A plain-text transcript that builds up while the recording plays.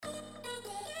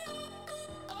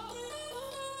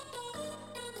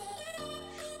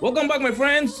Welcome back, my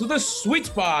friends, to the sweet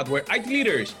spot where IT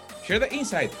leaders share the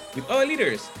insight with other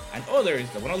leaders and others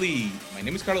that want to lead. My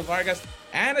name is Carlos Vargas,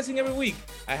 and as in every week,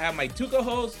 I have my two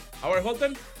co-hosts, Howard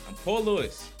Holton and Paul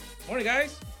Lewis. Morning,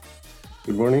 guys.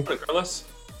 Good morning. Morning, Carlos.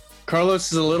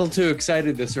 Carlos is a little too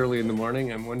excited this early in the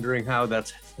morning. I'm wondering how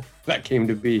that came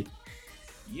to be.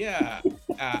 Yeah,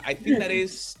 I think that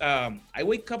is, I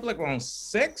wake up like around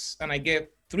 6 and I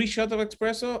get 3 shots of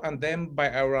espresso, and then by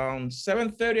around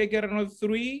 7:30, I get another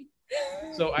 3.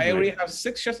 So I already have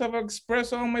 6 shots of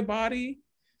espresso on my body,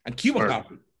 and Cuban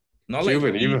coffee. Not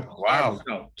Cuban, like even. Wow.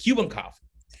 No, Cuban coffee.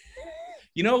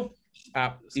 You know,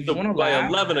 if you want to by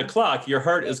 11 o'clock, your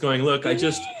heart is going, look, I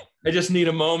just need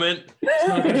a moment. It's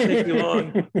not going to take me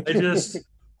long. I just,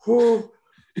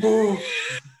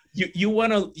 You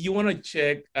wanna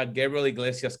check Gabriel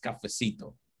Iglesias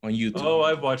Cafecito on YouTube. Oh,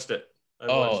 I've watched it.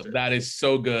 That is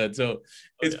so good. So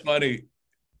it's funny.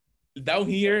 Down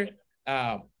here,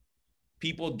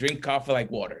 people drink coffee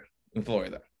like water in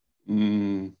Florida.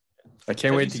 I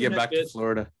can't wait to get back to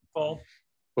Florida. Paul,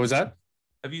 What was that?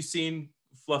 have you seen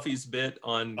Fluffy's bit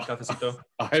on Cafecito?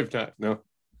 I have not. No.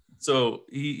 So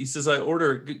he says, I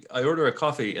order a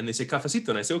coffee, and they say Cafecito,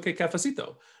 and I say, okay,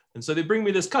 Cafecito. And so they bring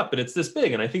me this cup, and it's this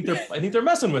big, and I think they're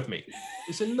messing with me.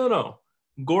 He said, no,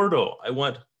 gordo. I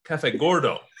want Cafe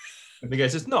Gordo. And the guy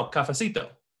says, no, Cafecito.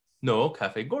 No,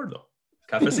 Cafe Gordo.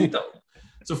 Cafecito.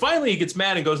 So finally he gets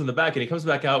mad and goes in the back, and he comes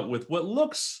back out with what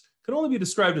can only be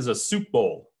described as a soup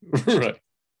bowl. Right.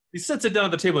 He sets it down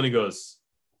at the table and he goes,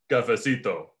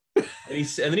 Cafecito. And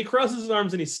then he crosses his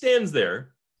arms and he stands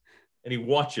there and he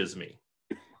watches me.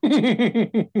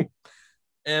 And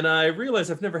I realize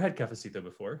I've never had Cafecito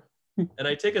before. And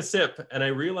I take a sip and I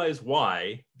realize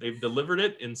why they've delivered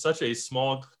it in such a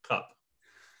small cup.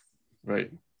 Right.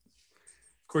 Of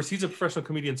course, he's a professional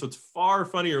comedian, so it's far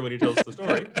funnier when he tells the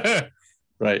story.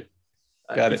 Right.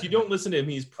 Got it. If you don't listen to him,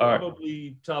 he's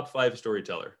probably top 5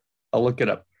 storyteller. I'll look it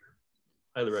up.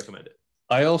 Highly recommend it.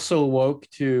 I also woke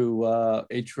to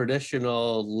a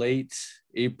traditional late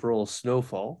April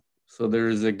snowfall. So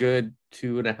there's a good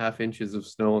 2.5 inches of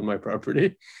snow on my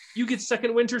property. You get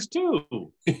second winters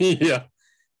too. Yeah.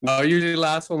 No, it usually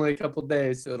lasts only a couple of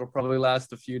days, so it'll probably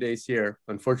last a few days here.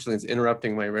 Unfortunately, it's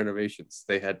interrupting my renovations.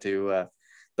 They had to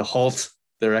halt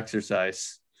their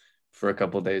exercise for a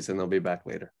couple of days, and they'll be back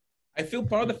later. I feel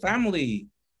part of the family.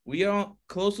 We are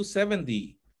close to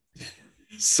 70.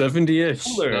 70-ish.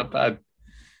 Cooler. Not bad.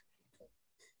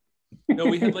 No,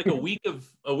 we had like a week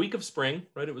of spring,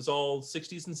 right? It was all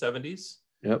 60s and 70s.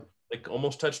 Yep. Like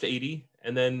almost touched 80,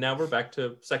 and then now we're back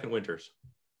to second winters.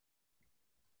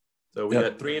 So we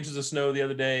had 3 inches of snow the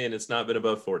other day, and it's not been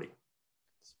above 40.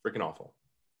 It's freaking awful.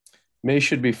 May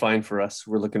should be fine for us.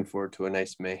 We're looking forward to a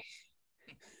nice May.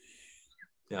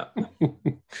 Yeah.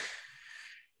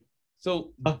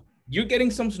 So you're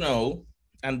getting some snow,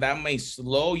 and that may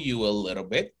slow you a little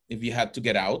bit if you had to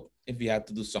get out, if you had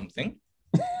to do something.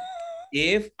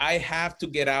 If I have to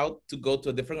get out to go to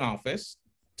a different office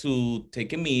to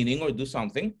take a meeting or do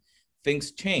something,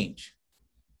 things change.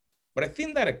 But I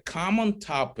think that a common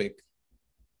topic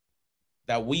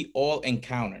that we all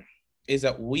encounter is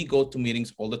that we go to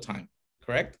meetings all the time,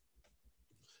 correct?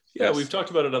 Yeah, Yes. we've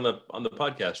talked about it on the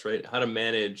podcast, right? How to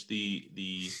manage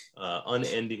the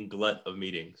unending glut of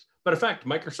meetings. But in fact,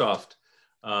 Microsoft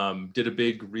did a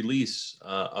big release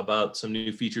about some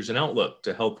new features in Outlook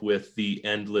to help with the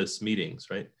endless meetings,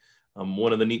 right?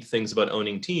 One of the neat things about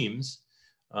owning Teams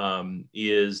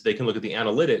is they can look at the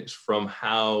analytics from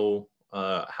how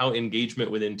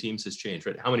engagement within Teams has changed,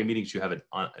 right? How many meetings you have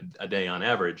a day on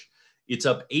average. It's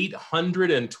up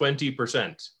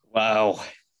 820%. Wow.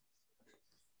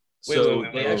 So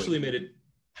they actually made it.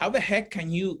 How the heck can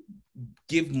you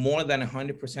give more than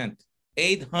 100%?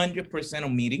 800%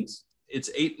 of meetings? It's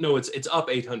up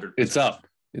 800%. It's up.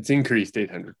 It's increased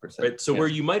 800%. Right. So where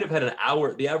you might have had an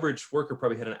hour, the average worker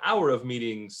probably had an hour of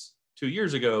meetings 2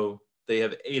 years ago. They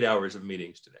have 8 hours of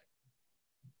meetings today.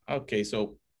 Okay,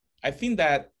 so I think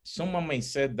that someone may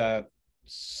say that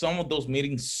some of those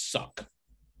meetings suck.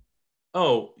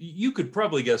 Oh, you could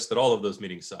probably guess that all of those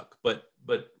meetings suck, but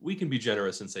we can be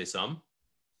generous and say some.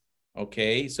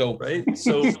 Okay, so Right.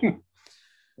 So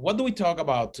what do we talk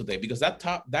about today? Because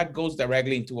that goes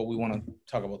directly into what we want to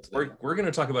talk about today. we're going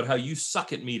to talk about how you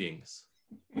suck at meetings.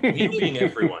 You being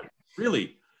everyone.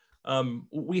 Really.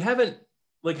 We haven't,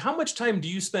 like, how much time do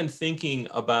you spend thinking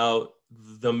about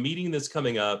the meeting that's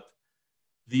coming up,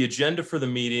 the agenda for the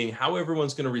meeting, how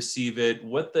everyone's going to receive it,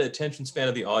 what the attention span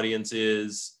of the audience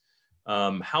is,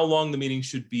 how long the meeting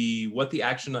should be, what the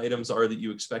action items are that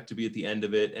you expect to be at the end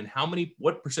of it, and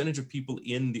what percentage of people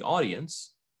in the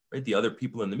audience, right, the other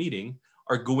people in the meeting,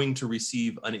 are going to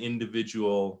receive an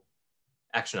individual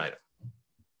action item.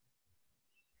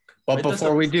 But Right,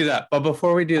 before we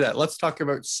do that, let's talk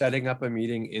about setting up a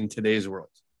meeting in today's world.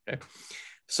 Okay.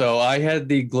 So I had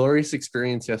the glorious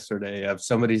experience yesterday of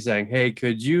somebody saying, hey,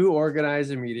 could you organize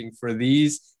a meeting for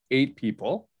these 8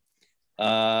 people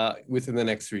within the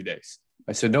next 3 days?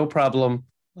 I said, no problem.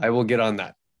 I will get on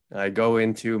that. I go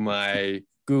into my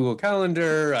Google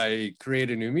Calendar. I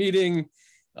create a new meeting.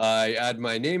 I add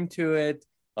my name to it.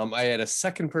 I add a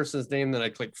second person's name. Then I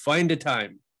click find a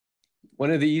time.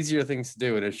 One of the easier things to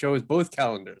do, and it shows both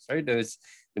calendars, right?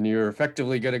 And you're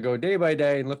effectively going to go day by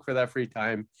day and look for that free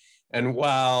time. And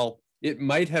while it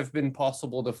might have been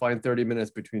possible to find 30 minutes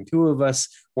between 2 of us,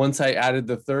 once I added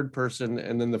the 3rd person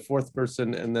and then the 4th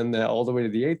person and then all the way to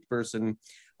the 8th person,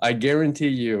 I guarantee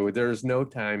you there's no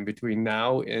time between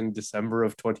now and December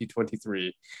of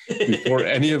 2023 before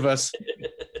any of us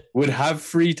would have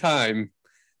free time,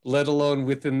 let alone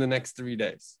within the next 3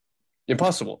 days.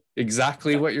 Impossible.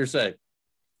 Exactly what you're saying.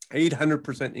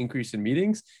 800% increase in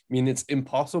meetings mean it's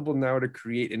impossible now to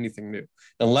create anything new.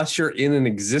 Unless you're in an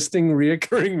existing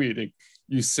reoccurring meeting,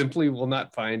 you simply will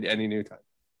not find any new time.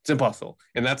 It's impossible.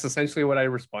 And that's essentially what I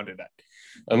responded at.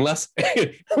 Unless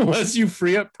you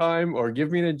free up time or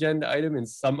give me an agenda item in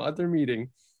some other meeting,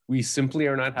 we simply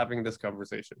are not having this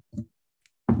conversation.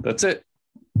 That's it.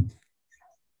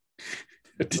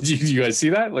 Did you guys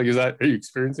see that? Like, are you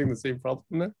experiencing the same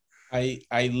problem there?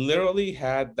 I literally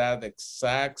had that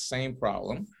exact same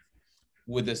problem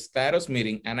with the status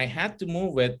meeting, and I had to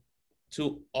move it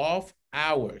to off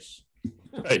hours.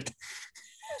 Right.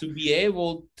 To be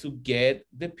able to get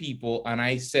the people. And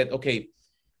I said, okay,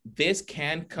 this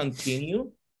can't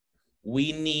continue.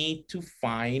 We need to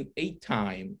find a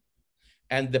time.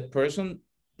 And the person,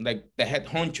 like the head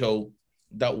honcho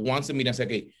that wants to meet, I said,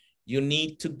 okay, you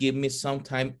need to give me some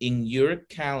time in your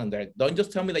calendar. Don't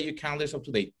just tell me that your calendar is up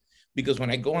to date. Because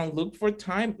when I go and look for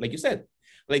time, like you said,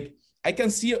 like I can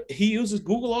see he uses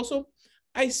Google also.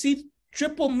 I see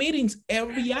triple meetings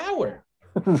every hour.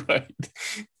 Right.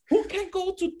 Who can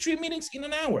go to 3 meetings in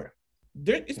an hour?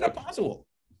 It's not possible.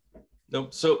 No.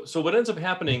 So what ends up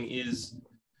happening is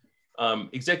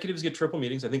executives get triple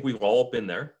meetings. I think we've all been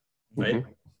there, right?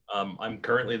 Mm-hmm. I'm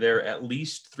currently there at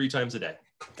least 3 times a day.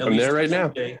 I'm there right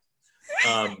now.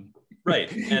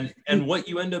 Right. And what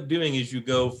you end up doing is you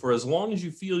go for as long as you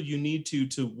feel you need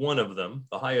to one of them,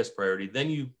 the highest priority, then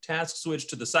you task switch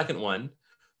to the second one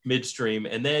midstream,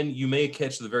 and then you may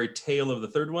catch the very tail of the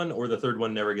third one, or the third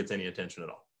one never gets any attention at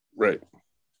all. Right.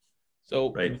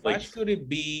 So why should it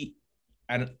be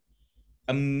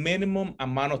a minimum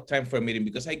amount of time for a meeting?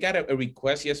 Because I got a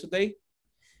request yesterday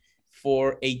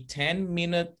for a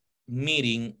 10-minute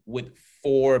meeting with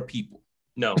 4 people.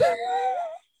 No.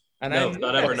 And no,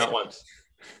 not ever, not once.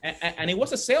 And it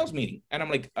was a sales meeting. And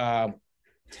I'm like,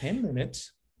 10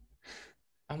 minutes?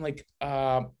 I'm like,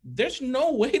 there's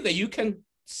no way that you can...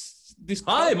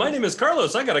 Hi, my name is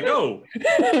Carlos. I gotta go.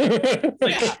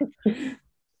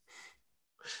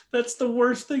 That's the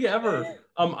worst thing ever.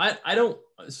 I don't...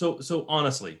 So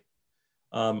honestly,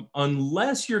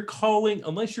 unless you're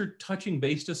touching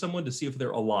base to someone to see if they're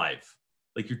alive,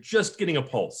 like you're just getting a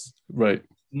pulse. Right.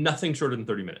 Nothing shorter than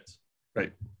 30 minutes.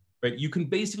 Right. Right. You can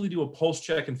basically do a pulse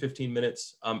check in 15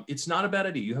 minutes. It's not a bad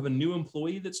idea. You have a new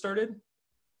employee that started,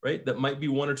 right? That might be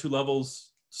 1 or 2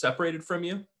 levels separated from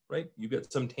you, right? You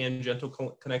get some tangential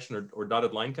connection or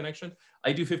dotted line connection.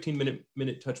 I do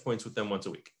 15-minute touch points with them once a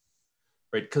week,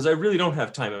 right? Because I really don't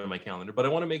have time on my calendar, but I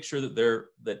want to make sure that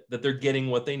they're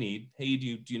getting what they need. Hey,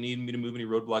 do you need me to move any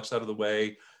roadblocks out of the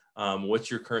way?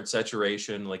 What's your current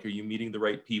saturation? Like, are you meeting the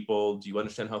right people? Do you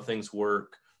understand how things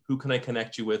work? Who can I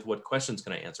connect you with? What questions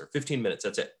can I answer? 15 minutes,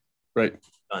 that's it. Right.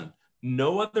 Done.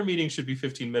 No other meeting should be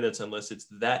 15 minutes unless it's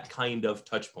that kind of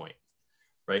touch point,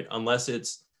 right? Unless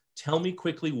it's tell me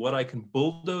quickly what I can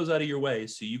bulldoze out of your way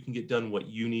so you can get done what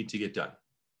you need to get done.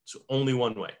 It's only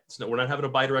one way. We're not having a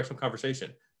bi-directional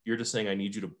conversation. You're just saying, I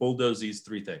need you to bulldoze these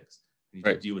 3 things. I need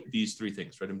you to deal with these 3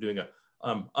 things, right? I'm doing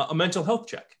a mental health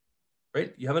check,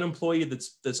 right? You have an employee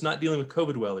that's not dealing with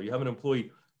COVID well, or you have an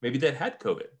employee maybe that had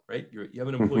COVID, right? You have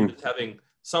an employee that's having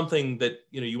something that,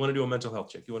 you want to do a mental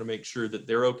health check. You want to make sure that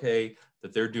they're okay,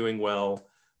 that they're doing well,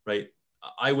 right?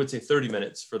 I would say 30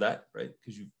 minutes for that, right?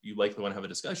 Because you likely want to have a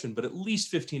discussion, but at least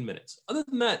 15 minutes. Other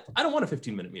than that, I don't want a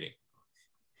 15-minute meeting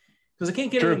because I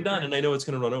can't get anything done and I know it's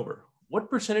going to run over.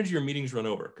 What percentage of your meetings run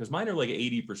over? Because mine are like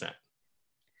 80%.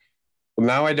 Well,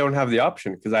 now I don't have the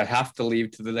option because I have to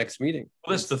leave to the next meeting.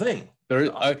 Well, that's the thing.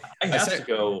 I have to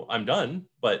go, I'm done,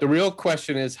 but... The real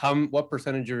question is what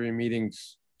percentage of your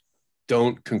meetings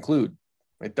don't conclude,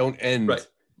 right? Don't end. Right.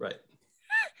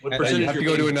 What And percentage You have to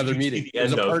you're go to getting another to see meeting. the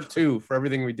There's a end of. part 2 for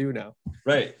everything we do now.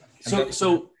 Right. And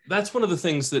So that's one of the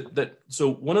things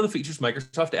so one of the features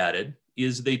Microsoft added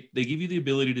is they give you the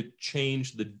ability to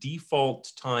change the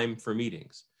default time for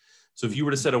meetings. So if you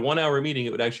were to set a 1 hour meeting,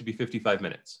 it would actually be 55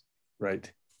 minutes.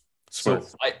 Right. So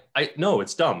Smart. I no,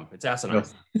 it's dumb. It's asinine.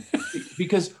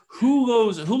 Because who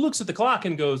looks at the clock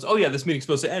and goes, oh yeah, this meeting's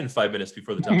supposed to end 5 minutes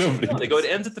before the time. Nobody No, they go, it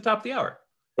ends at the top of the hour.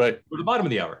 Right. Or the bottom of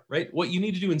the hour, right? What you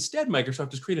need to do instead,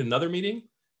 Microsoft, is create another meeting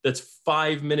that's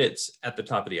 5 minutes at the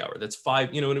top of the hour. That's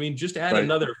 5, you know what I mean? Just add Right.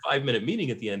 another 5-minute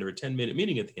meeting at the end or a 10-minute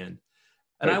meeting at the end.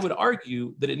 And I Right. would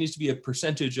argue that it needs to be a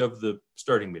percentage of the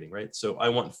starting meeting, right? So I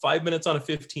want 5 minutes on a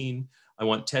 15, I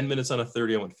want 10 minutes on a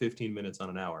 30, I want 15 minutes on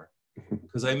an hour.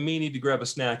 Because I may need to grab a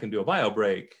snack and do a bio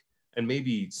break and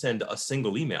maybe send a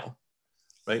single email,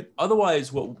 right?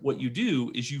 Otherwise, what you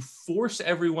do is you force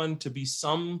everyone to be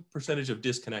some percentage of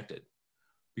disconnected.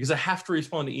 Because I have to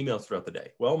respond to emails throughout the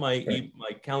day. Well, my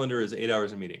calendar is 8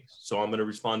 hours of meetings, so I'm going to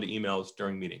respond to emails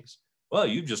during meetings. Well,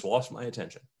 you've just lost my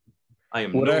attention. I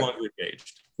am no longer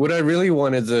engaged. What I really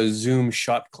want is a Zoom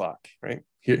shot clock, right?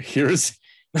 Here's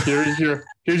your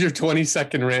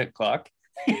 20-second rant clock.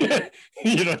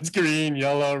 It's green,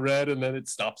 yellow, red, and then it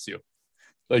stops you.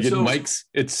 Like it mics,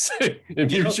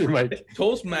 it mutes your mic.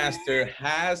 Toastmaster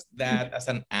has that as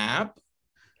an app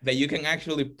that you can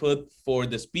actually put for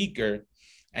the speaker,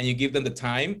 and you give them the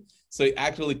time, so it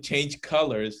actually change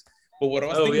colors. But what I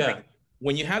was thinking, like,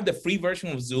 when you have the free version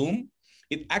of Zoom,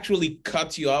 it actually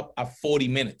cuts you up at 40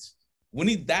 minutes. We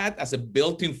need that as a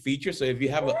built-in feature. So if you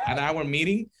have an hour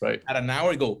meeting, right, at an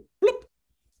hour, you go bloop,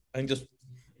 and just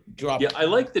drop. Yeah, I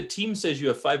like that Teams says you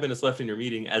have 5 minutes left in your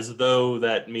meeting, as though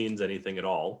that means anything at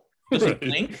all. Does it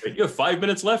blink? You have 5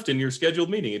 minutes left in your scheduled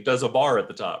meeting. It does a bar at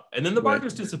the top, and then the bar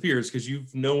just disappears because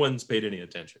no one's paid any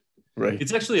attention. Right.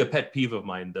 It's actually a pet peeve of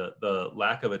mine, the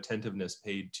lack of attentiveness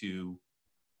paid to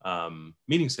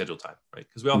meeting schedule time, right?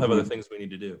 Because we all have other things we need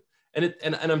to do. And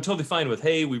I'm totally fine with,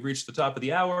 hey, we've reached the top of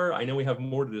the hour. I know we have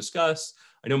more to discuss.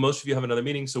 I know most of you have another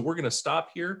meeting, so we're going to stop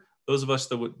here. Those of us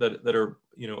that are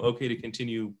okay to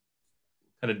continue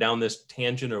kind of down this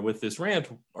tangent or with this rant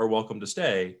are welcome to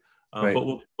stay.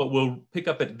 But we'll pick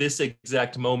up at this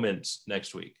exact moment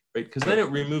next week, right? Because then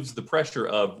it removes the pressure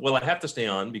of, well, I have to stay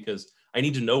on because I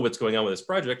need to know what's going on with this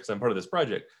project because I'm part of this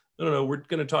project. No, we're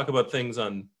going to talk about things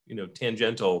on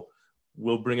tangential.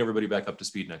 We'll bring everybody back up to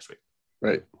speed next week.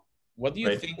 Right. What do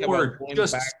you think about going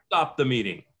just back? Stop the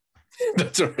meeting?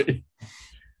 That's right.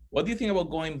 What do you think about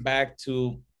going back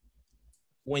to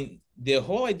when the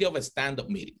whole idea of a stand-up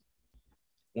meeting?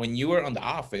 When you were on the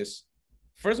office,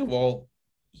 first of all,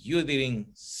 you didn't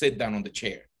sit down on the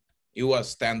chair. It was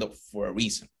stand-up for a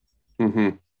reason.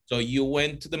 Mm-hmm. So you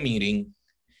went to the meeting,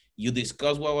 you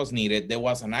discussed what was needed. There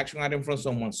was an action item from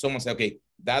someone. Someone said, okay,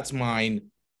 that's mine.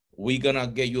 We're gonna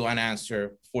get you an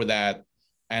answer for that.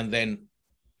 And then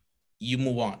you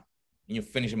move on and you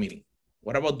finish a meeting.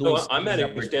 What about doing? No, I'm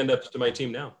adding stand-ups to my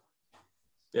team now.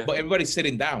 Yeah. But everybody's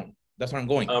sitting down. That's where I'm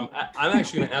going. I'm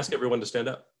actually going to ask everyone to stand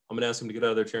up. I'm going to ask them to get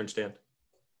out of their chair and stand.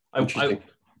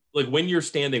 Like when you're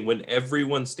standing, when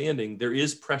everyone's standing, there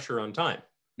is pressure on time.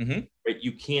 Mm-hmm. Right?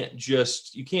 You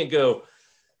can't go,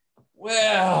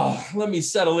 well, let me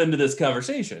settle into this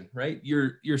conversation, right?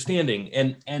 You're standing,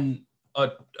 and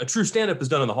a true stand-up is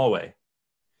done in the hallway,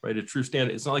 right? A true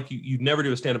stand-up, it's not like you never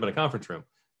do a stand-up in a conference room.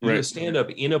 You do a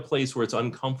stand-up in a place where it's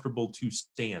uncomfortable to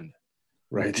stand.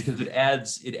 Right. Because it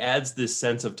adds this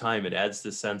sense of time, it adds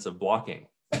this sense of blocking,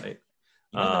 right?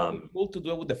 Cool to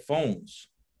do it with the phones.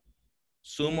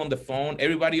 Zoom on the phone,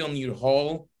 everybody on your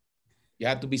hall, you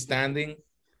have to be standing.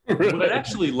 What I'd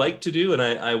actually like to do, and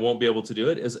I won't be able to do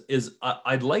it, is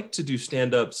I'd like to do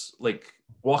stand-ups like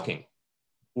walking.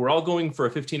 We're all going for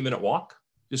a 15-minute walk.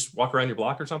 Just walk around your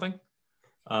block or something.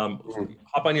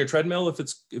 Hop on your treadmill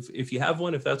if you have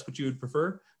one, if that's what you would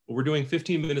prefer. But we're doing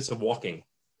 15 minutes of walking,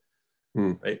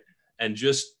 right? And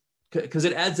just because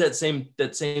it adds that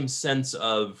same sense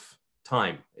of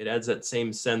time. It adds that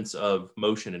same sense of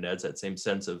motion. It adds that same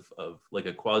sense of like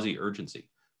a quasi urgency.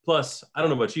 Plus, I don't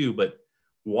know about you, but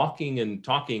walking and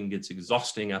talking gets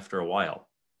exhausting after a while.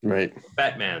 Right.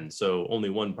 Batman. So only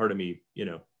one part of me,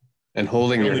 and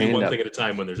holding your hand one up. thing at a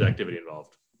time when there's activity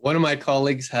involved. One of my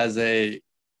colleagues has a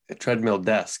treadmill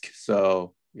desk.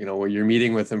 So, where you're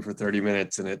meeting with him for 30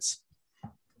 minutes and it's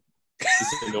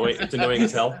annoying. It's annoying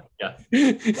as hell. Yeah.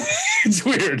 It's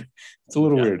weird. It's a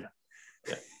little weird.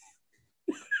 Yeah.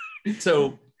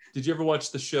 So did you ever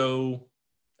watch the show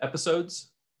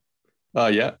Episodes?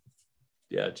 Yeah.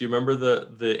 Yeah. Do you remember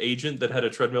the agent that had a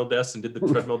treadmill desk and did the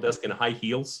treadmill desk in high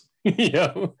heels?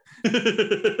 Yeah.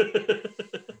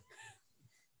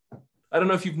 I don't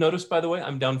know if you've noticed, by the way,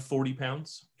 I'm down 40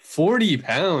 pounds. 40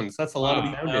 pounds. That's a lot of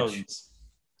 40 poundage. pounds.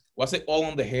 Was it all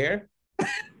on the hair?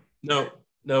 No,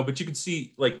 but you can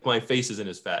see like my face isn't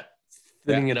as fat.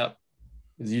 Thinning it up.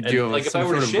 Do you And, have like if I some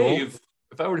were to sort of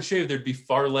goal? shave, there'd be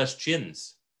far less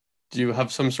chins. Do you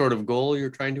have some sort of goal you're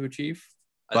trying to achieve?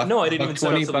 No, I didn't even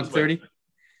set 20, out to buck lose weight. 30.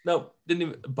 No, didn't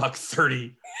even buck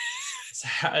 30.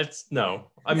 It's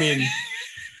no. I mean,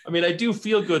 I do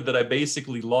feel good that I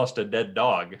basically lost a dead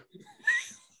dog.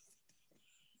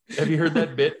 Have you heard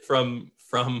that bit from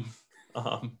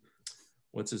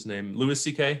what's his name? Louis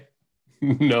C.K.?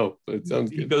 No, it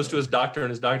sounds He good. goes to his doctor, and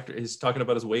his doctor is talking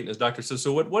about his weight, and his doctor says,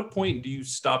 "So, at what point do you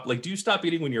stop? Like, do you stop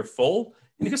eating when you're full?"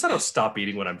 And he goes, "I don't stop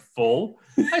eating when I'm full.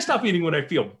 I stop eating when I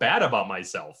feel bad about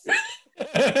myself."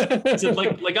 He said,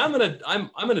 like I'm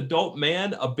an adult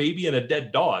man, a baby, and a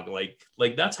dead dog.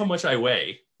 Like that's how much I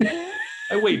weigh.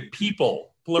 I weigh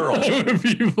people, plural.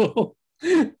 People.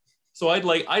 So I'd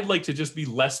like to just be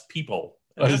less people.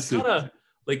 And that's kind of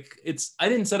like I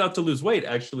didn't set out to lose weight,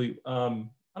 actually.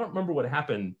 I don't remember what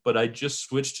happened, but I just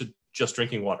switched to just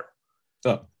drinking water.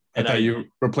 Oh, I thought you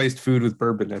replaced food with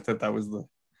bourbon. I thought that was the...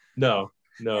 No,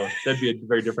 that'd be a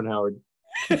very different Howard.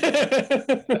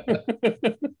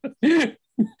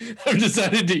 I've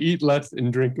decided to eat less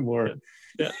and drink more.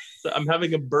 Yeah. So I'm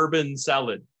having a bourbon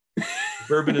salad.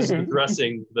 Bourbon is the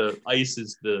dressing, the ice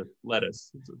is the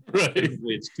lettuce. Right.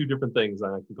 It's two different things. I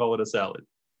can call it a salad.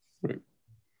 Right.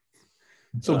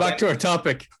 So back to our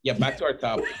topic. Yeah, back to our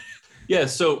topic. Yeah,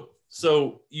 so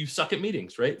you suck at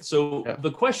meetings, right? So yeah.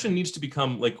 The question needs to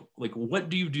become like what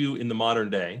do you do in the modern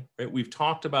day, right? We've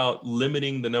talked about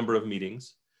limiting the number of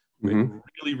meetings, right?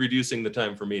 Really reducing the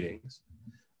time for meetings.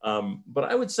 But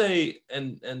I would say,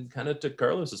 and kind of to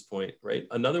Carlos's point, right?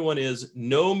 Another one is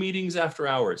no meetings after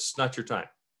hours. It's not your time,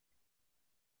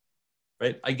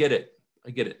 right? I get it.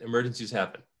 Emergencies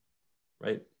happen,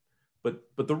 right?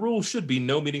 But the rule should be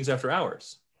no meetings after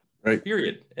hours, right?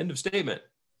 Period. End of statement,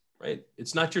 right?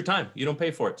 It's not your time. You don't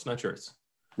pay for it. It's not yours,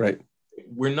 right?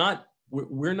 We're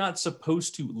not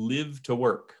supposed to live to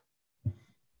work,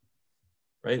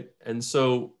 right? And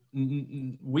so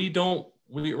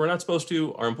we're not supposed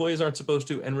to, our employees aren't supposed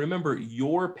to. And remember,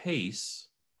 your pace,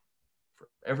 for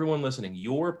everyone listening,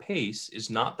 your pace is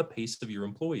not the pace of your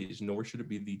employees, nor should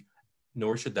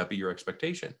that be your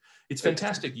expectation. It's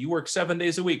fantastic. You work 7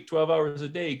 days a week, 12 hours a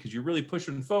day, because you're really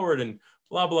pushing forward and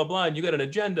blah, blah, blah, and you got an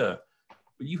agenda.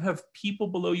 But you have people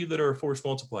below you that are a force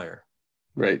multiplier.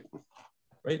 Right.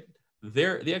 Right?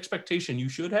 The expectation you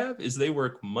should have is they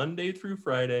work Monday through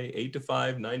Friday, 8 to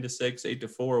 5, 9 to 6, 8 to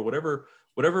 4,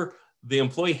 whatever the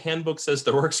employee handbook says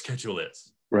their work schedule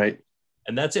is. Right.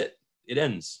 And that's it. It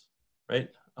ends. Right.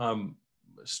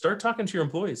 Start talking to your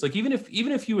employees. Like even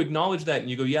if you acknowledge that and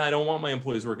you go, yeah, I don't want my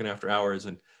employees working after hours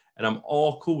and I'm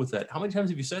all cool with that. How many times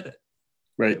have you said it?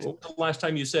 Right. When was the last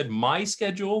time you said my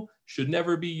schedule should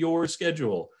never be your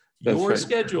schedule? That's your right.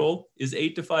 schedule is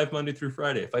 8 to 5 Monday through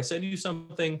Friday. If I send you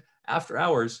something after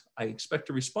hours, I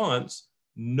expect a response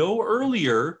no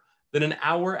earlier than an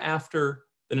hour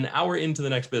into the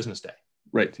next business day.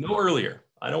 Right. No earlier.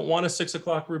 I don't want a 6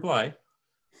 o'clock reply.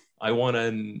 I want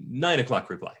a 9 o'clock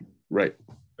reply. Right.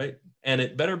 Right. And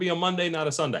it better be a Monday, not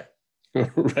a Sunday.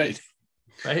 Right.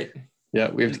 Right. Yeah.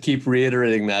 We have to keep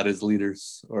reiterating that as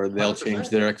leaders, or they'll 100%. change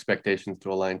their expectations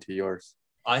to align to yours.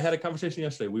 I had a conversation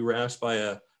yesterday. We were asked by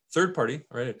a third party,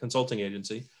 right, a consulting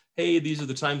agency, hey, these are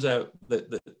the times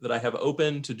that I have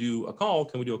open to do a call.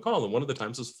 Can we do a call? And one of the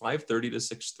times was 5:30 to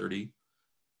 6:30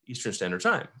 Eastern Standard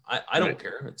Time. I don't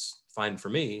care. It's fine for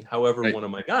me. However, Right. one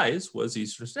of my guys was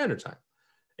Eastern Standard Time.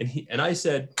 And I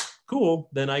said, cool,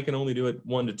 then I can only do it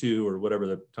 1 to 2 or whatever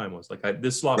the time was. Like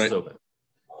this slot is Right. open.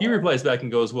 He replies back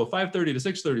and goes, well, 5:30 to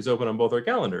 6:30 is open on both our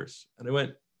calendars. And I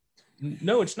went,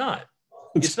 no, it's not.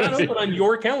 It's not open on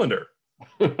your calendar.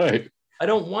 Right. I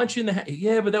don't want you in the,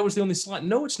 yeah, but that was the only slot.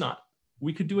 No, it's not.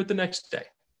 We could do it the next day.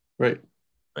 Right.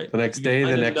 Right. The next You can day,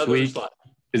 find the next another week. slot.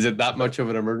 Is it that much of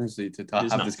an emergency to It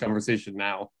is have not. this conversation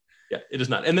now? Yeah, it is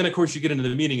not. And then of course you get into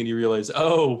the meeting and you realize,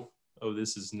 oh,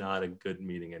 this is not a good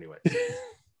meeting anyway.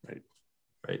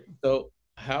 Right. So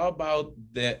how about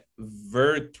the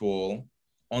virtual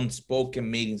unspoken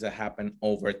meetings that happen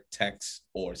over text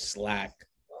or Slack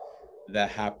that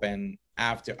happen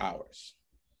after hours?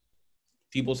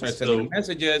 People start sending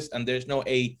messages and there's no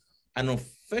an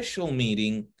official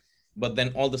meeting, but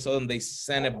then all of a sudden they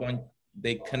send a bunch,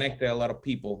 they connect a lot of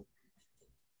people.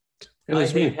 I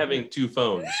hate having two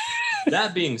phones.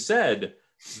 That being said,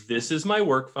 this is my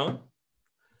work phone.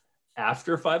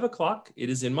 After 5 o'clock, it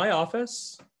is in my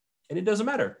office, and it doesn't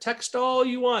matter. Text all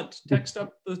you want. Text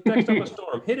up a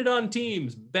storm. Hit it on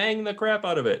Teams. Bang the crap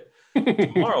out of it.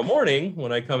 Tomorrow morning,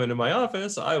 when I come into my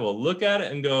office, I will look at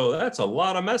it and go, that's a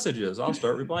lot of messages. I'll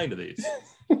start replying to these.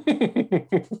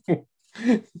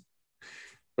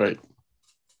 Right.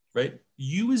 Right?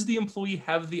 You as the employee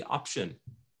have the option.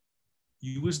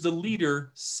 You as the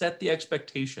leader set the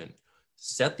expectation.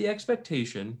 Set the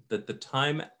expectation that the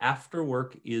time after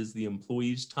work is the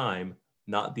employee's time,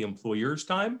 not the employer's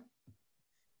time.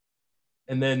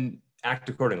 And then act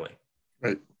accordingly.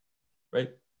 Right. Right.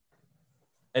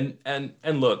 And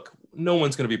look, no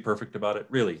one's going to be perfect about it,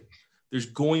 really. There's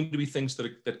going to be things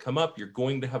that come up. You're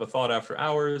going to have a thought after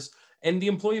hours, and the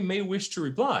employee may wish to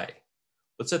reply,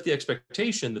 but set the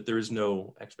expectation that there is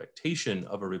no expectation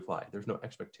of a reply. There's no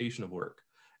expectation of work.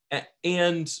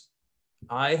 And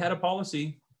I had a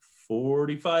policy,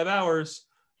 45 hours.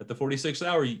 At the 46th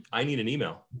hour, I need an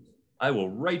email. I will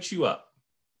write you up.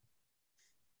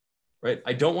 Right?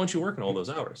 I don't want you working all those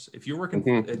hours. If you're working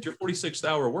at your 46th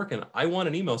hour working, I want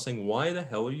an email saying, why the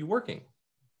hell are you working?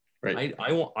 Right.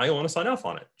 I want to sign off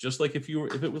on it. Just like if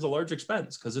it was a large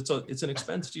expense, because it's an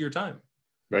expense to your time.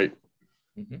 Right.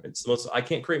 It's the most, I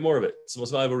can't create more of it. It's the most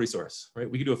valuable resource, right?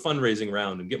 We could do a fundraising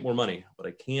round and get more money, but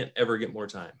I can't ever get more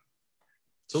time.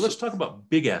 So let's talk about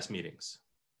big ass meetings.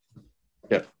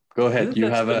 Yeah. Go ahead. You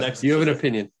have an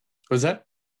opinion. Was that?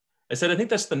 I said, I think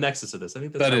that's the nexus of this. I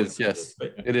think that's that is, yes,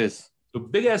 right? It is. So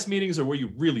big ass meetings are where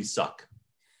you really suck.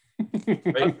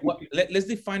 Right? Let's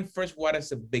define first what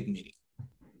is a big meeting.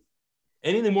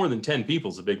 Anything more than 10 people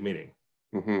is a big meeting.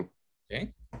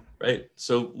 Okay. Right.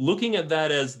 So looking at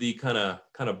that as the kind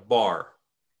of bar,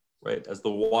 right, as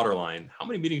the water line, how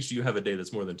many meetings do you have a day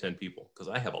that's more than 10 people? Because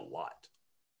I have a lot.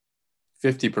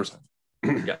 50%.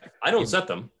 Yeah, I don't set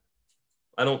them.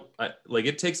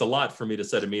 It takes a lot for me to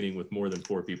set a meeting with more than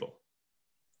 4 people.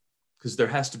 Because there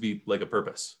has to be like a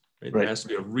purpose, right? There has to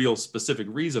be a real specific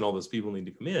reason all those people need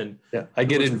to come in. Yeah, I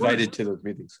get invited to those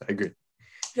meetings. I agree.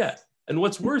 Yeah, and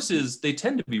what's worse is they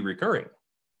tend to be recurring.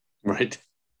 Right.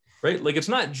 Right? Like it's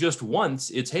not just once,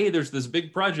 it's, hey, there's this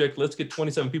big project, let's get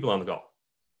 27 people on the call.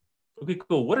 Okay,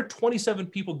 cool. What are 27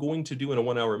 people going to do in a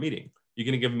 1-hour meeting? You're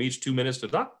going to give them each 2 minutes to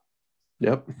talk?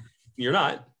 Yep. You're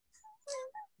not,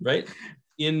 right?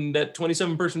 In that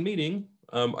 27-person meeting,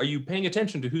 are you paying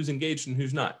attention to who's engaged and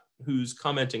who's not? Who's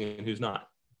commenting and who's not?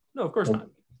 No, of course not.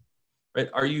 Right?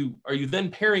 Are you then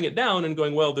paring it down and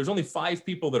going, well, there's only 5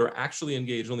 people that are actually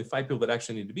engaged, only 5 people that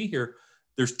actually need to be here.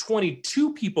 There's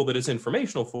 22 people that it's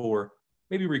informational for.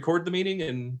 Maybe record the meeting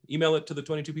and email it to the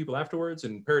 22 people afterwards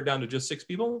and pare it down to just 6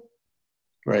 people.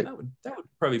 Right. That would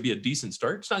probably be a decent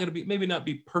start. It's not going to be, maybe not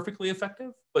be perfectly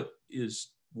effective, but is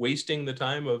wasting the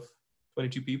time of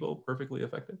 22 people perfectly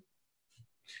effective?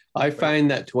 I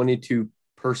find that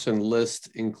 22-person list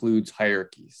includes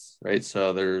hierarchies, right?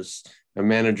 So there's a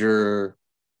manager,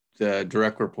 the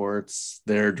direct reports,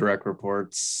 their direct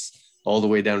reports, all the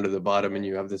way down to the bottom, and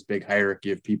you have this big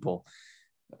hierarchy of people,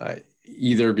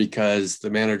 either because the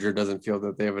manager doesn't feel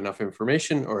that they have enough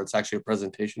information, or it's actually a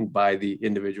presentation by the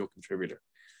individual contributor.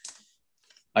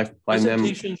 I find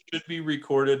presentations should be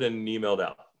recorded and emailed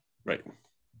out. Right.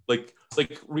 Like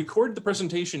record the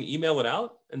presentation, email it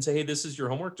out, and say, hey, this is your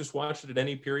homework. Just watch it at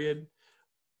any period.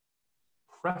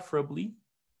 Preferably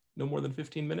no more than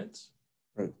 15 minutes.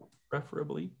 Right.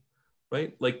 Preferably,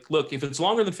 right? Like, look, if it's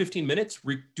longer than 15 minutes,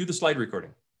 do the slide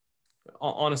recording.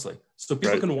 Honestly. So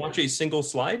people can watch a single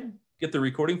slide, get the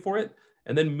recording for it,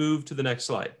 and then move to the next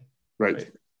slide.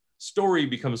 Right. Story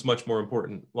becomes much more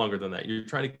important longer than that. You're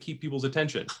trying to keep people's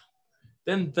attention.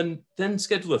 Then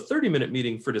schedule a 30-minute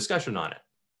meeting for discussion on it.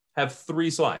 Have 3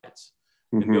 slides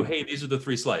and go, hey, these are the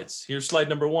 3 slides. Here's slide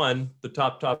number 1. The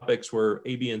top topics were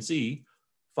A, B, and C,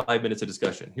 5 minutes of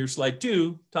discussion. Here's slide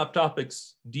 2, top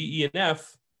topics, D, E, and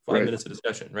F, 5 minutes of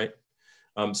discussion, right?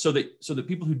 So that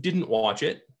people who didn't watch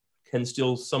it can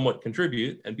still somewhat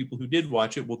contribute, and people who did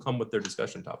watch it will come with their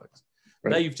discussion topics.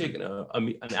 Now you've taken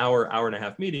an hour and a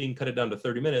half meeting, cut it down to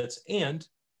 30 minutes, and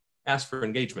asked for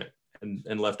engagement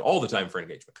and left all the time for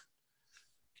engagement.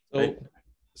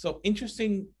 So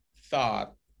interesting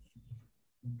thought.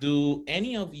 Do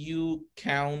any of you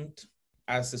count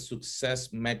as a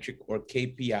success metric or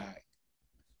KPI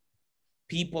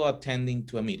people attending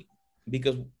to a meeting?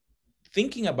 Because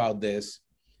thinking about this,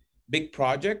 big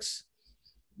projects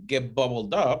get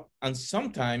bubbled up, and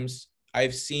sometimes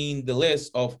I've seen the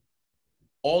list of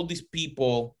all these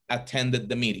people attended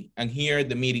the meeting, and here are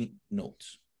the meeting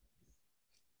notes.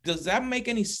 Does that make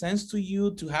any sense to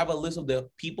you to have a list of the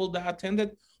people that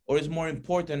attended, or is more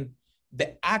important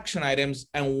the action items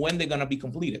and when they're gonna be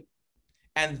completed?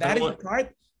 And that is the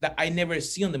part that I never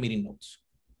see on the meeting notes.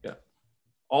 Yeah.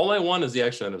 All I want is the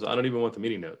action items. I don't even want the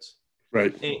meeting notes.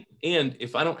 Right. And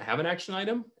if I don't have an action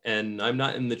item and I'm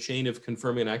not in the chain of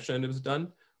confirming an action item is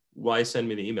done, why send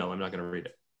me the email? I'm not going to read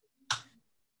it.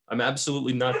 I'm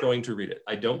absolutely not going to read it.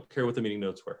 I don't care what the meeting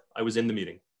notes were. I was in the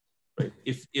meeting, right?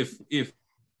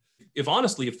 If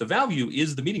honestly, if the value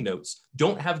is the meeting notes,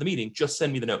 don't have the meeting, just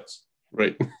send me the notes.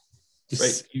 Right.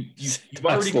 Right. You've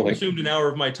already consumed an hour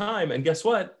of my time. And guess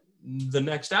what? The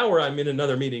next hour I'm in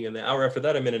another meeting, and the hour after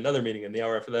that I'm in another meeting, and the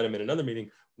hour after that I'm in another meeting.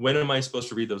 When am I supposed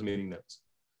to read those meeting notes?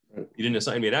 Right. You didn't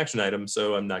assign me an action item,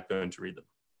 so I'm not going to read them.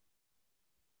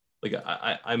 Like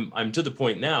I'm to the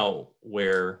point now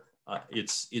where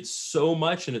it's so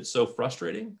much and it's so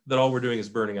frustrating that all we're doing is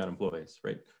burning out employees,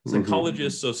 right?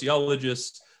 Psychologists,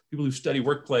 sociologists, people who study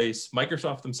workplace,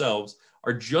 Microsoft themselves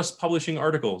are just publishing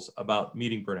articles about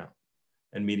meeting burnout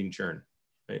and meeting churn,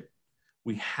 right?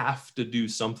 We have to do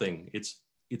something. It's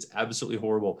absolutely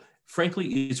horrible.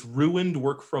 Frankly, it's ruined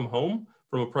work from home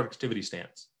from a productivity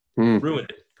stance. Ruined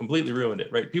it, completely ruined it,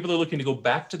 right? People are looking to go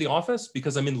back to the office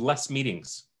because I'm in less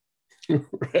meetings.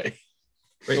 Right.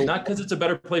 Right. Not because it's a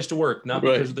better place to work, not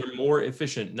because they're more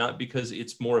efficient, not because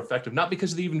it's more effective, not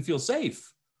because they even feel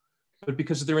safe, but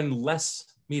because they're in less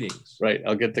meetings. Right.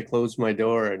 I'll get to close my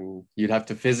door and you'd have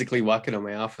to physically walk into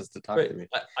my office to talk to me.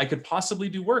 I could possibly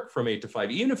do work from 8 to 5,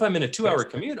 even if I'm in a 2-hour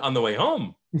commute on the way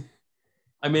home.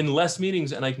 I'm in less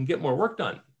meetings and I can get more work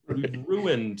done. We've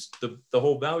ruined the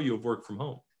whole value of work from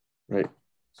home. Right.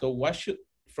 So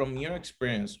from your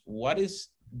experience, what is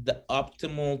the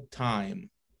optimal time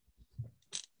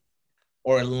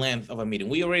or length of a meeting?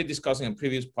 We already discussed in a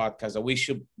previous podcast that we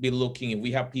should be looking, if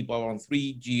we have people on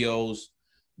 3 geos,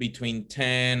 between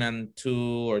 10 and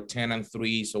 2 or 10 and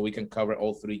 3, so we can cover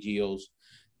all 3 geos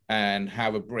and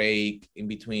have a break in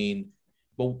between.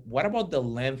 But what about the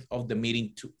length of the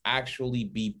meeting to actually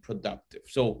be productive?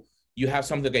 So you have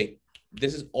something, okay,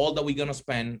 this is all that we're going to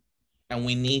spend and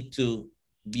we need to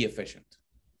be efficient.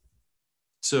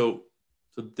 So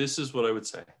this is what I would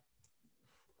say.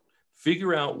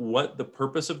 Figure out what the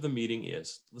purpose of the meeting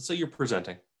is. Let's say you're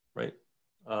presenting, right?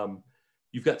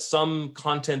 You've got some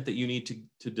content that you need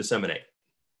to disseminate.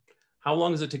 How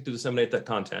long does it take to disseminate that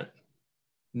content?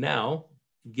 Now,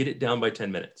 get it down by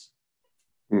 10 minutes.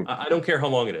 I don't care how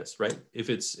long it is, right? If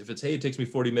it's, hey, it takes me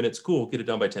 40 minutes, cool, get it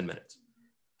done by 10 minutes.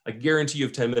 I guarantee you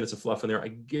have 10 minutes of fluff in there. I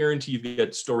guarantee you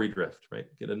get story drift, right?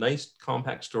 Get a nice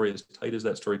compact story as tight as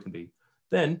that story can be.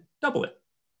 Then double it.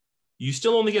 You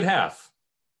still only get half,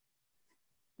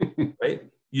 right?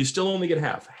 You still only get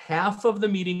half. Half of the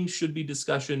meeting should be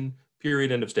discussion,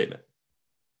 period, end of statement.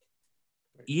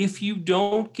 If you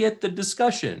don't get the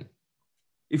discussion,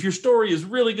 if your story is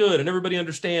really good and everybody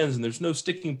understands and there's no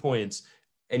sticking points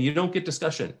and you don't get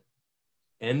discussion,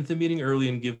 end the meeting early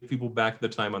and give people back the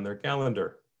time on their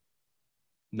calendar.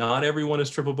 Not everyone is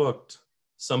triple booked.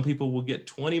 Some people will get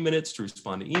 20 minutes to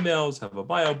respond to emails, have a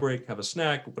bio break, have a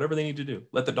snack, whatever they need to do.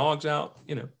 Let the dogs out,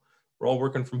 we're all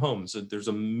working from home. So there's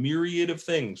a myriad of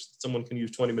things that someone can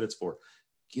use 20 minutes for.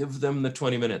 Give them the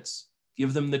 20 minutes.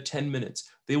 Give them the 10 minutes.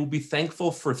 They will be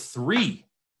thankful for 3.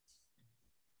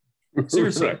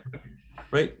 Seriously,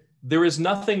 right? There is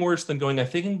nothing worse than going, I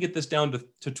think I can get this down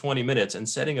to 20 minutes and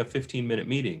setting a 15-minute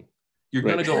meeting. You're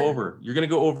going to go over. You're going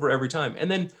to go over every time. And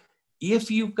then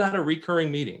if you've got a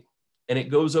recurring meeting and it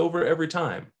goes over every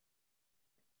time,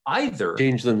 either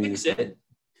change the meeting, fix it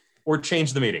or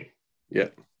change the meeting. Yeah.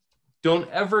 Don't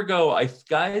ever go,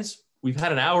 guys, we've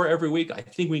had an hour every week. I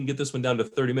think we can get this one down to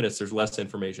 30 minutes. There's less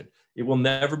information. It will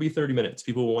never be 30 minutes.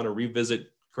 People will want to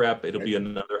revisit crap. It'll be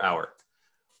another hour.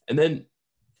 And then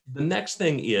the next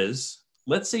thing is,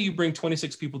 let's say you bring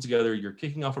 26 people together. You're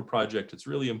kicking off a project. It's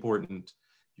really important.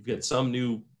 You've got some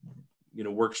new,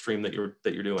 work stream that you're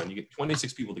doing. You get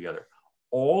 26 people together.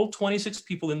 All 26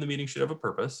 people in the meeting should have a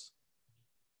purpose,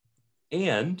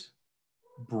 and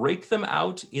break them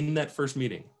out in that first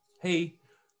meeting. Hey,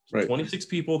 26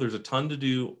 people, there's a ton to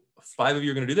do. 5 of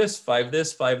you are going to do this, 5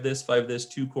 this, 5 this, 5 this,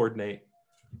 2 coordinate.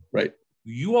 Right.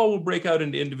 You all will break out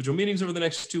into individual meetings over the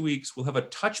next 2 weeks. We'll have a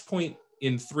touch point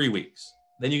in 3 weeks.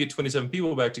 Then you get 27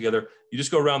 people back together. You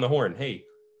just go around the horn. Hey,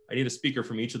 I need a speaker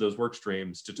from each of those work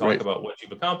streams to talk about what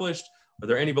you've accomplished. Are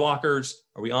there any blockers?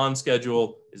 Are we on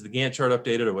schedule? Is the Gantt chart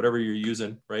updated or whatever you're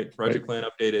using, right? Project plan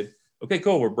updated. Okay,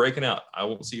 cool. We're breaking out. I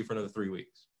won't see you for another 3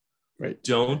 weeks. Right.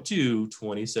 Don't do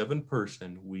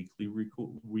 27-person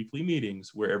weekly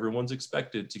meetings where everyone's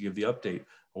expected to give the update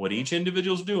on what each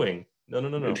individual's doing.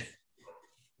 No.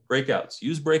 Breakouts.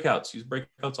 Use breakouts. Use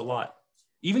breakouts a lot.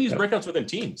 Even use breakouts within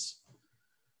teams.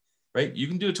 Right? You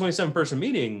can do a 27-person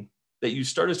meeting that you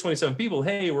start as 27 people.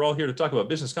 Hey, we're all here to talk about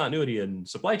business continuity and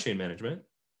supply chain management.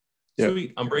 Yep.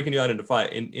 Sweet. I'm breaking you out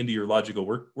into your logical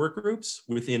work groups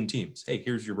within teams. Hey,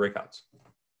 here's your breakouts.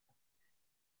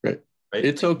 Right. Right?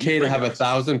 It's okay to have a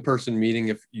Breakouts. 1,000-person meeting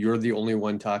if you're the only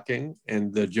one talking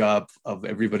and the job of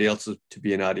everybody else is to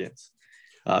be an audience.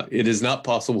 It is not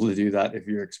possible to do that if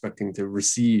you're expecting to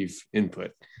receive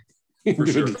input For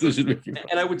into sure. a decision-making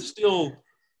process. And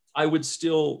I would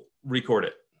still record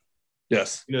it.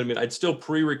 Yes. You know what I mean? I'd still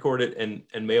pre-record it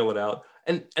and mail it out.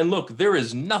 And look, there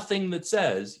is nothing that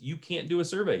says you can't do a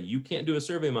survey. You can't do a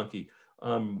SurveyMonkey.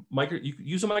 You could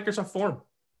use a Microsoft form,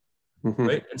 Mhm.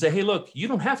 right? And say, hey, look, you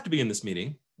don't have to be in this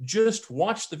meeting. Just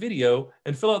watch the video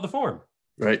and fill out the form.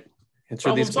 Right. Answer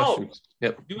Problem these solved. questions.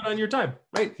 Yep. Do it on your time,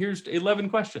 right? Here's 11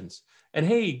 questions. And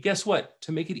hey, guess what?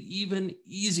 To make it even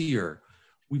easier,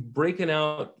 we've broken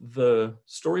out the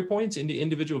story points into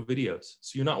individual videos.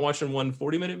 So you're not watching one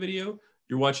 40-minute video,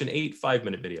 you're watching 8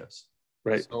 5-minute videos.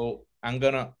 Right. So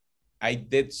I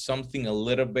did something a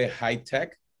little bit high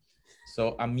tech.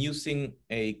 So I'm using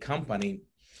a company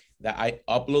that I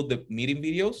upload the meeting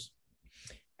videos,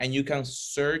 and you can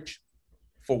search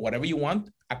for whatever you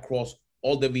want across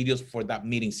all the videos for that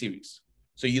meeting series.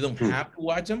 So you don't have to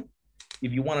watch them.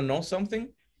 If you want to know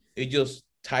something, you just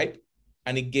type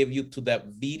and it gives you to that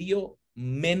video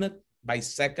minute by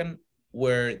second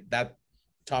where that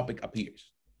topic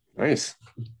appears. Nice.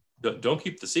 Don't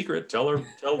keep the secret. Tell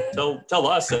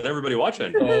us and everybody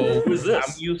watching. So Who is this?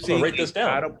 I'm using write this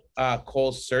down.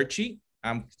 called Searchy.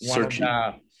 I'm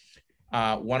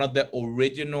one of the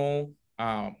original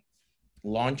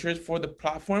launchers for the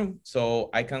platform. So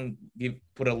I can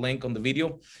put a link on the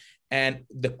video. And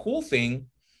the cool thing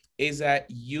is that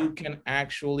you can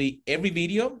actually, every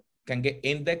video can get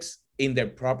indexed in their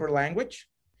proper language.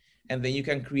 And then you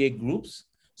can create groups.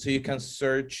 So you can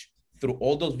search through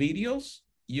all those videos.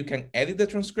 You can edit the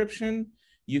transcription.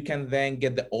 You can then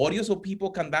get the audio so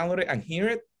people can download it and hear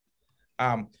it.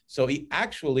 So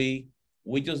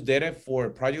we just did it for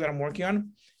a project that I'm working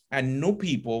on, and new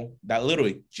people that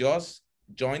literally just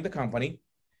joined the company.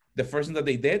 The first thing that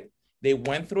they did, they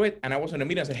went through it, and I was in a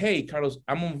meeting. I said, hey, Carlos,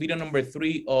 I'm on video number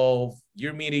 3 of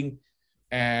your meeting,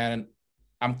 and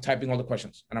I'm typing all the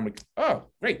questions. And I'm like, oh,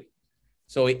 great.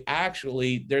 So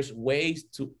there's ways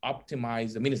to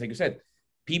optimize the meetings. Like you said,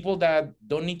 people that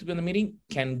don't need to be in the meeting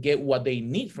can get what they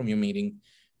need from your meeting,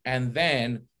 and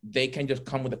then they can just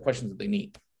come with the questions that they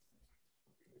need.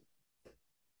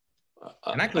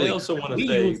 And actually, I also want to we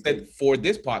say use it for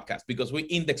this podcast because we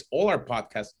index all our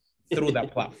podcasts through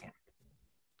that platform.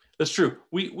 that's true.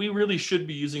 We really should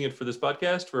be using it for this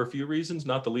podcast for a few reasons,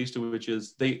 not the least of which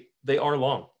is they are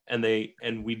long, and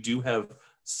we do have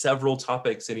several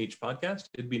topics in each podcast.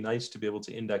 It'd be nice to be able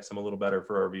to index them a little better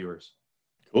for our viewers.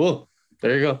 Cool.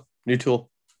 There you go. New tool.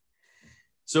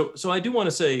 So I do want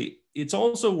to say it's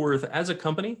also worth, as a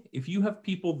company, if you have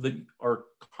people that are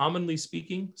commonly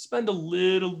speaking, spend a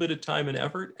little bit of time and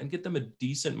effort and get them a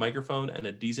decent microphone and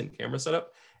a decent camera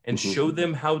setup and show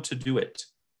them how to do it.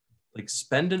 Like,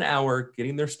 spend an hour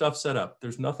getting their stuff set up.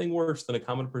 There's nothing worse than a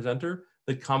common presenter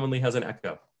that commonly has an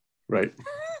echo. Right.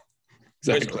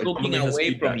 Exactly. Looking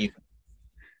away from you.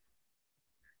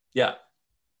 Yeah.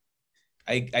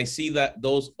 I see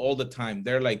those all the time.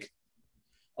 They're like,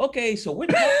 okay, so we're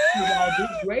talking about this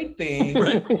great thing.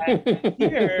 Right. And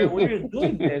here we're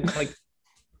doing this. Like,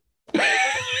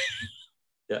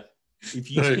 yeah.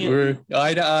 If you Right, can't, we're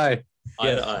eye to eye.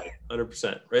 eye to eye,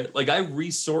 100%. Right. Like, I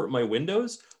resort my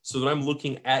windows so that I'm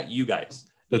looking at you guys.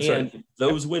 That's and right.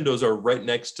 those windows are right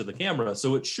next to the camera.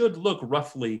 So it should look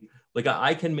roughly like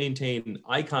I can maintain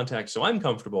eye contact so I'm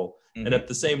comfortable. Mm-hmm. And at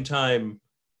the same time,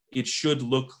 it should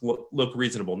look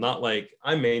reasonable, not like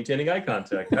I'm maintaining eye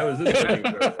contact. How is this working?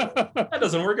 That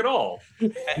doesn't work at all.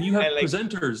 And you have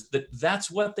presenters that's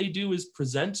what they do, is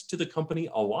present to the company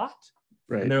a lot.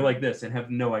 Right. And they're like this and have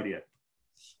no idea.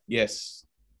 yes.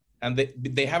 And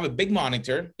they have a big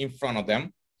monitor in front of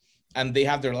them, and they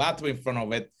have their laptop in front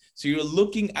of it. So you're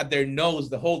looking at their nose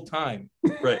the whole time.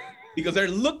 Right. Because they're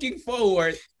looking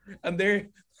forward, and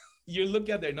you're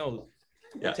looking at their nose.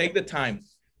 Yeah. Take the time.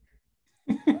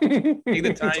 Take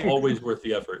the time. It's always worth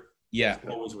the effort. Yeah.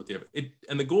 It's always worth the effort.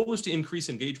 And the goal is to increase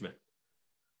engagement,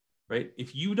 right?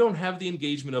 If you don't have the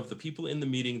engagement of the people in the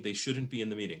meeting, they shouldn't be in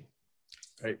the meeting.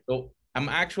 Right. So I'm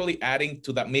actually adding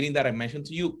to that meeting that I mentioned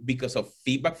to you because of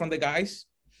feedback from the guys.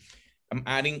 I'm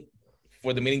adding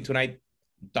for the meeting tonight,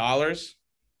 dollars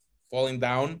falling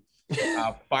down,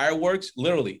 fireworks,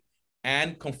 literally,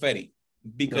 and confetti,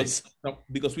 because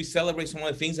we celebrate some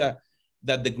of the things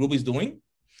that the group is doing.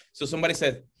 So somebody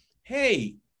said,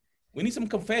 hey, we need some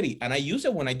confetti. And I use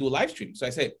it when I do live stream. So I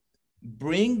said,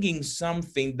 bringing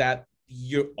something that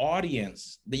your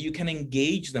audience, that you can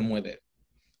engage them with it.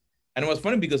 And it was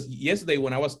funny because yesterday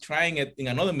when I was trying it in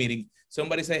another meeting,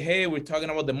 somebody said, hey, we're talking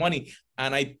about the money.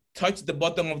 And I touched the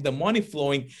button of the money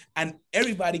flowing and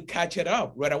everybody catch it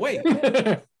up right away.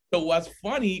 So what's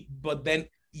funny, but then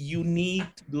you need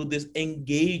to do this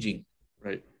engaging.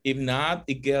 Right. If not,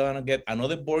 it's gonna get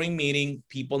another boring meeting.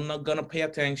 People not gonna pay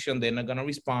attention. They're not gonna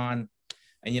respond,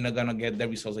 and you're not gonna get the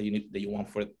results that you want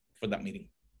for that meeting.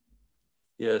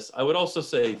 Yes, I would also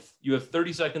say you have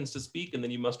 30 seconds to speak, and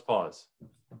then you must pause.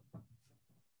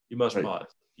 You must pause.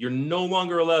 You're no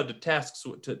longer allowed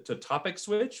to topic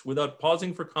switch without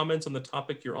pausing for comments on the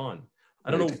topic you're on. I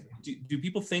don't know. Do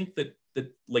people think that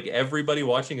like everybody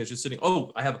watching is just sitting?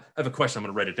 Oh, I have a question. I'm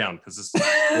going to write it down because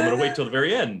I'm going to wait till the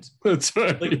very end. That's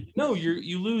right. Like, no,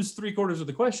 you lose 3/4 of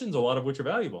the questions, a lot of which are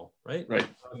valuable, right? Right.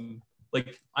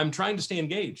 Like I'm trying to stay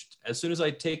engaged. As soon as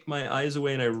I take my eyes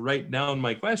away and I write down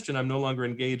my question, I'm no longer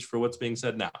engaged for what's being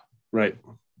said now. Right.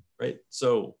 Right.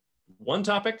 So one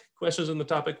topic, questions on the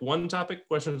topic, one topic,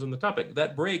 questions on the topic.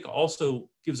 That break also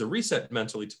gives a reset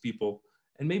mentally to people.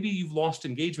 And maybe you've lost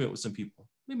engagement with some people.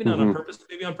 Maybe not on purpose,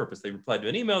 maybe on purpose. They replied to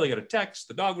an email, they got a text,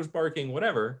 the dog was barking,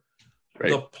 whatever. Right.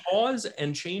 The pause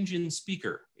and change in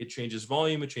speaker, it changes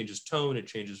volume, it changes tone, it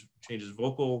changes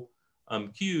vocal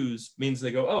cues, means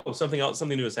they go, oh, something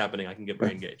new is happening. I can get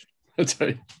very engaged. That's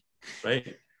right.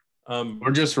 Right.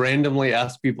 Or just randomly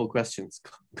ask people questions,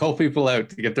 call people out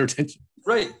to get their attention.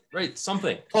 Right.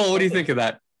 Something. Oh, what do you think of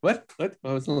that? What? I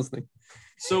wasn't listening.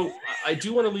 So I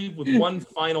do want to leave with one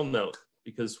final note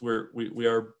because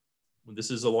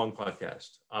this is a long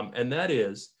podcast. And that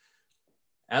is,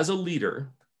 as a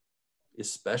leader,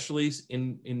 especially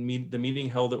in the meeting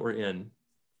hell that we're in,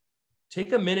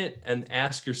 take a minute and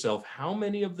ask yourself, how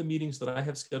many of the meetings that I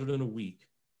have scheduled in a week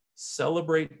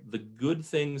celebrate the good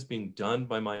things being done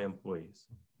by my employees?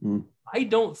 I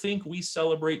don't think we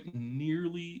celebrate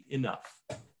nearly enough.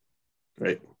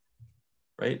 Right?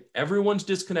 Everyone's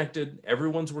disconnected.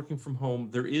 Everyone's working from home.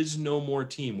 There is no more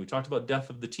team. We talked about death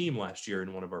of the team last year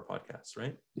in one of our podcasts,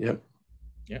 right? Yep.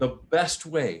 The best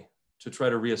way to try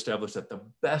to reestablish that, the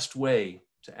best way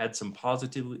to add some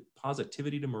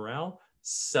positivity to morale,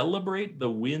 celebrate the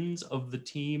wins of the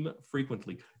team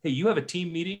frequently. Hey, you have a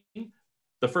team meeting,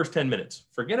 the first 10 minutes.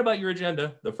 Forget about your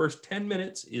agenda. The first 10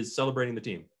 minutes is celebrating the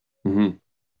team. And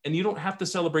you don't have to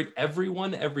celebrate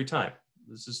everyone every time.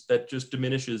 That just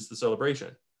diminishes the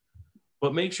celebration.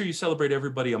 But make sure you celebrate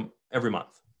everybody every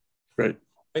month. Right.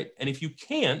 And if you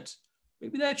can't,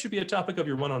 maybe that should be a topic of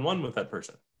your one-on-one with that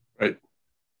person. Right.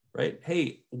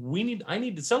 Hey, I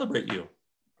need to celebrate you.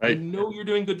 I know you're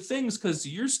doing good things because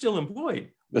you're still employed.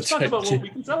 Let's talk about what we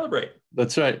can celebrate.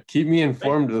 That's right. Keep me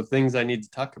informed of the things I need to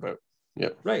talk about. Yeah.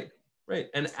 Right.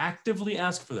 And actively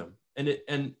ask for them.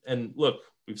 And look,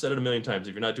 we've said it a million times.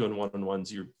 If you're not doing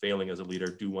one-on-ones, you're failing as a leader.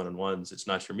 Do one-on-ones. It's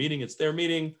not your meeting, it's their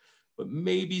meeting. But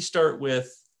maybe start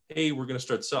with, hey, we're going to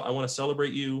start. I want to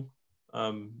celebrate you.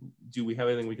 Do we have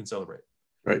anything we can celebrate?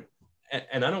 Right.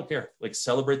 And I don't care. Like,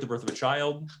 celebrate the birth of a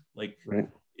child. Like,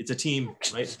 it's a team,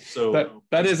 right? So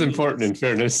that is important. In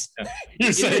fairness,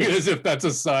 you're saying it as if that's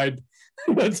a side.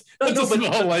 that's a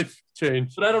small life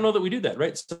change. But I don't know that we do that,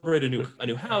 right? Celebrate a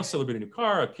new house. Celebrate a new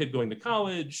car. A kid going to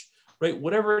college. Right.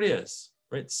 Whatever it is.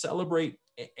 Right. Celebrate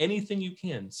anything you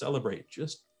can. Celebrate.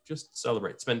 Just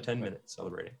celebrate. Spend 10 minutes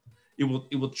celebrating. It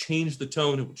will change the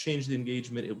tone. It will change the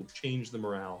engagement. It will change the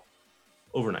morale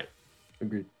overnight.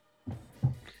 Agreed.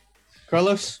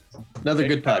 Carlos, another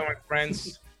good pod. My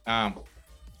friends,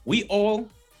 we all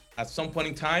at some point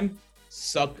in time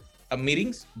suck at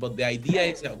meetings, but the idea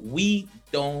is that we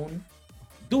don't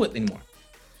do it anymore.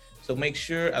 So make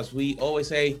sure, as we always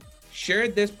say, share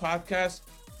this podcast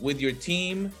with your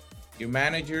team, your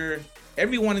manager,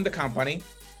 everyone in the company,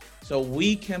 so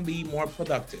we can be more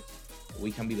productive.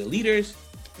 We can be the leaders.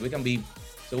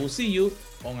 So we'll see you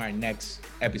on our next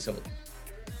episode.